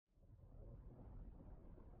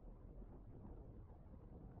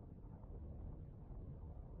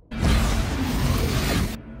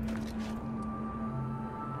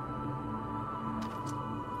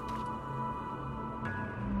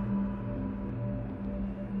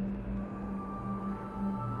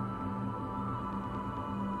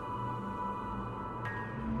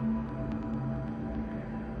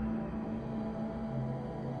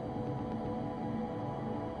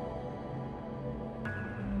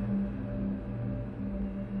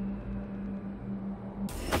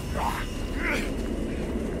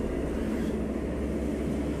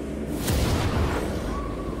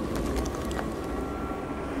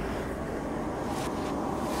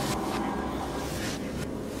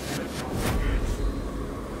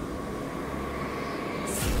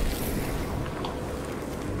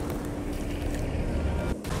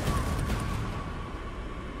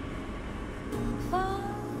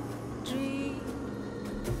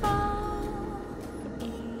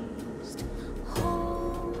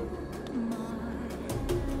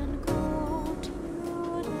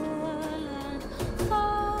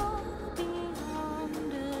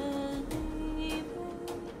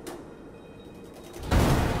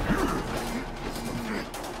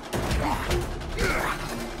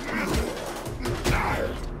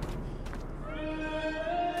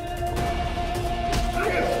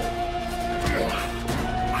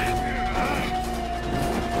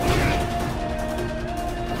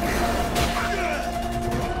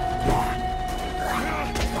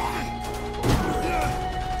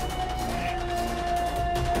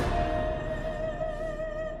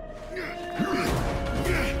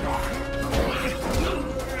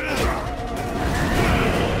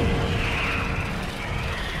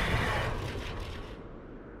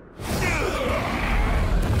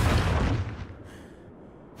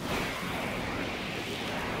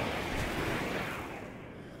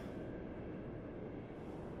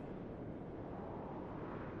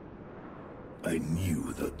I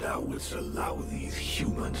knew that thou wouldst allow these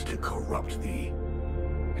humans to corrupt thee.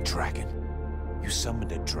 A dragon? You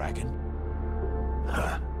summoned a dragon?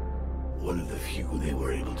 Huh. One of the few they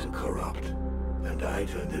were able to corrupt, and I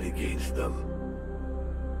turned it against them.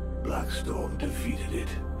 Blackstorm defeated it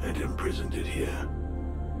and imprisoned it here.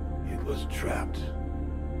 It was trapped,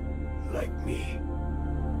 like me.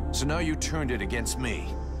 So now you turned it against me?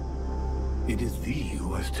 It is thee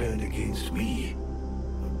who has turned against me,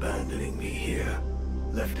 abandoning me here,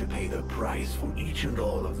 left to pay the price for each and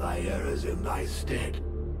all of thy errors in thy stead,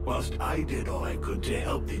 whilst I did all I could to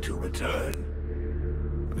help thee to return.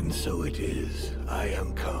 And so it is, I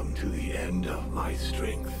am come to the end of my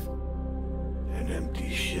strength. An empty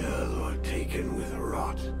shell or taken with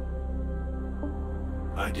rot.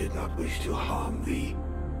 I did not wish to harm thee,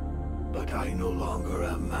 but I no longer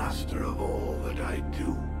am master of all that I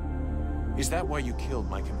do. Is that why you killed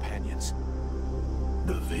my companions?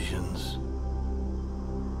 The visions?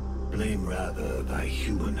 Blame rather thy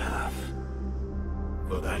human half,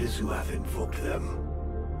 for that is who hath invoked them,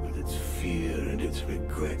 with its fear and its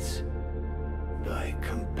regrets. Thy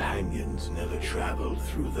companions never traveled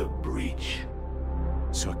through the breach.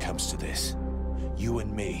 So it comes to this. You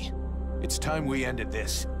and me. It's time we ended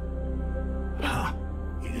this. Ha!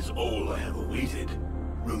 It is all I have awaited.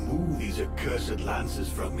 Remove these accursed lances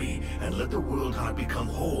from me, and let the Worldheart become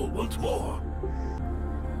whole once more.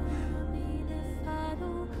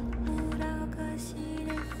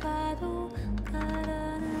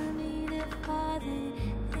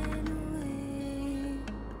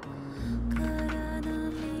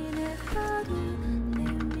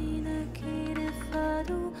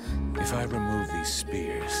 If I remove these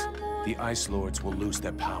spears, the Ice Lords will lose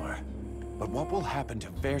their power. But what will happen to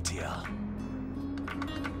Vertiel?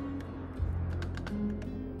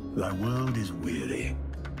 Thy world is weary,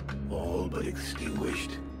 all but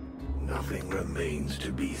extinguished. Nothing remains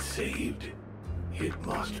to be saved. It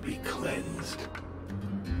must be cleansed.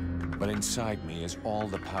 But inside me is all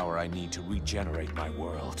the power I need to regenerate my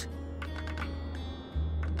world.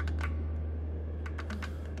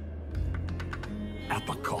 At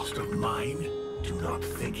the cost of mine? Do not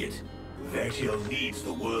think it. Vertiel needs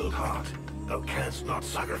the Worldheart. Thou canst not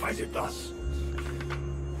sacrifice it thus.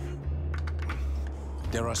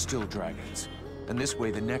 There are still dragons, and this way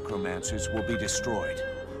the necromancers will be destroyed.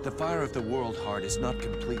 The fire of the Worldheart is not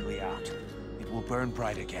completely out. It will burn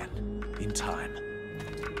bright again, in time.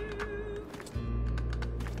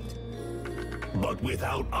 But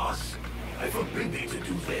without us, I forbid thee to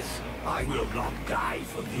do this. I will not die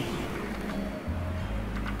for thee.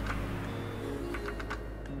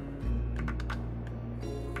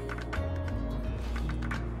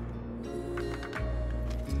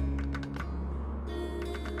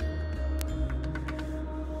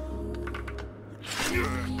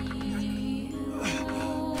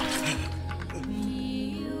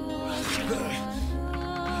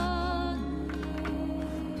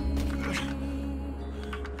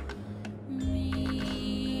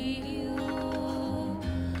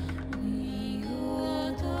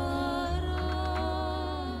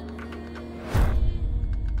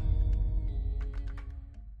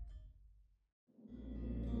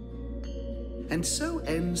 And so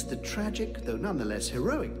ends the tragic, though nonetheless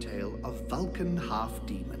heroic tale of Vulcan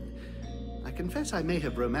half-demon. I confess I may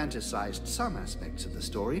have romanticized some aspects of the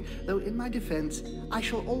story, though in my defense, I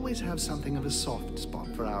shall always have something of a soft spot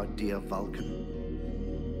for our dear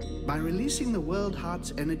Vulcan. By releasing the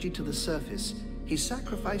Worldheart's energy to the surface, he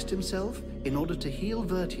sacrificed himself in order to heal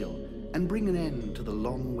Vertiel and bring an end to the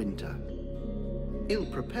long winter.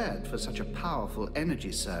 Ill-prepared for such a powerful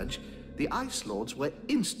energy surge, the Ice Lords were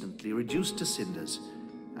instantly reduced to cinders.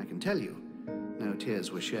 I can tell you, no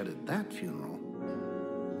tears were shed at that funeral.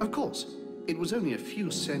 Of course, it was only a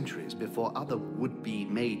few centuries before other would-be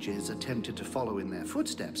mages attempted to follow in their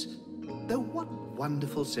footsteps, though what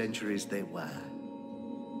wonderful centuries they were.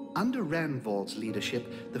 Under Ranvald's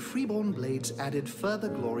leadership, the Freeborn Blades added further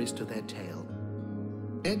glories to their tale.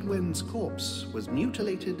 Edwin's corpse was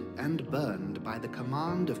mutilated and burned by the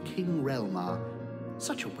command of King Relmar.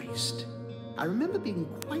 Such a waste. I remember being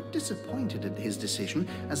quite disappointed at his decision,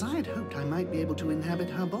 as I had hoped I might be able to inhabit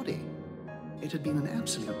her body. It had been an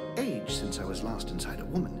absolute age since I was last inside a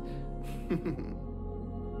woman.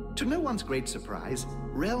 To no one's great surprise,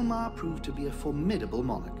 Relmar proved to be a formidable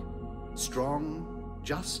monarch. Strong,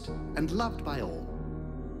 just, and loved by all.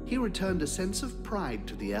 He returned a sense of pride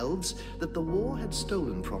to the elves that the war had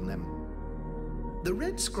stolen from them. The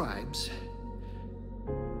Red Scribes...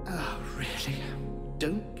 Oh, really?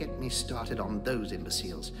 Don't get me started on those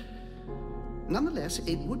imbeciles. Nonetheless,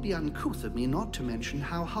 it would be uncouth of me not to mention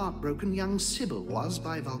how heartbroken young Sybil was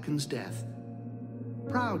by Vulcan's death.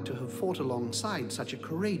 Proud to have fought alongside such a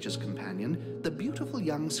courageous companion, the beautiful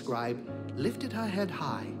young scribe lifted her head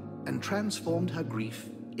high and transformed her grief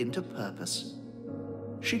into purpose.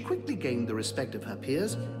 She quickly gained the respect of her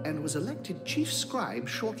peers and was elected chief scribe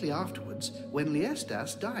shortly afterwards when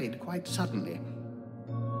Liestas died quite suddenly.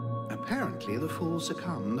 Apparently, the fool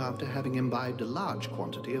succumbed after having imbibed a large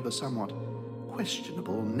quantity of a somewhat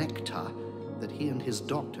questionable nectar that he and his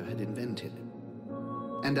doctor had invented.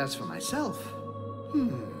 And as for myself,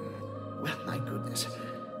 well, my goodness,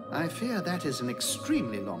 I fear that is an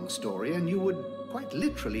extremely long story, and you would quite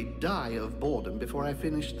literally die of boredom before I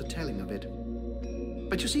finished the telling of it.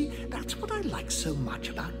 But you see, that's what I like so much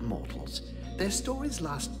about mortals. Their stories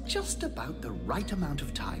last just about the right amount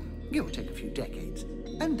of time, give or take a few decades,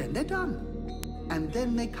 and then they're done. And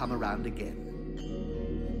then they come around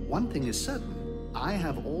again. One thing is certain, I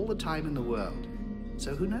have all the time in the world,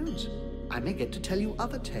 so who knows? I may get to tell you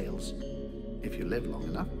other tales, if you live long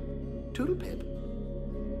enough. Toodle-pip.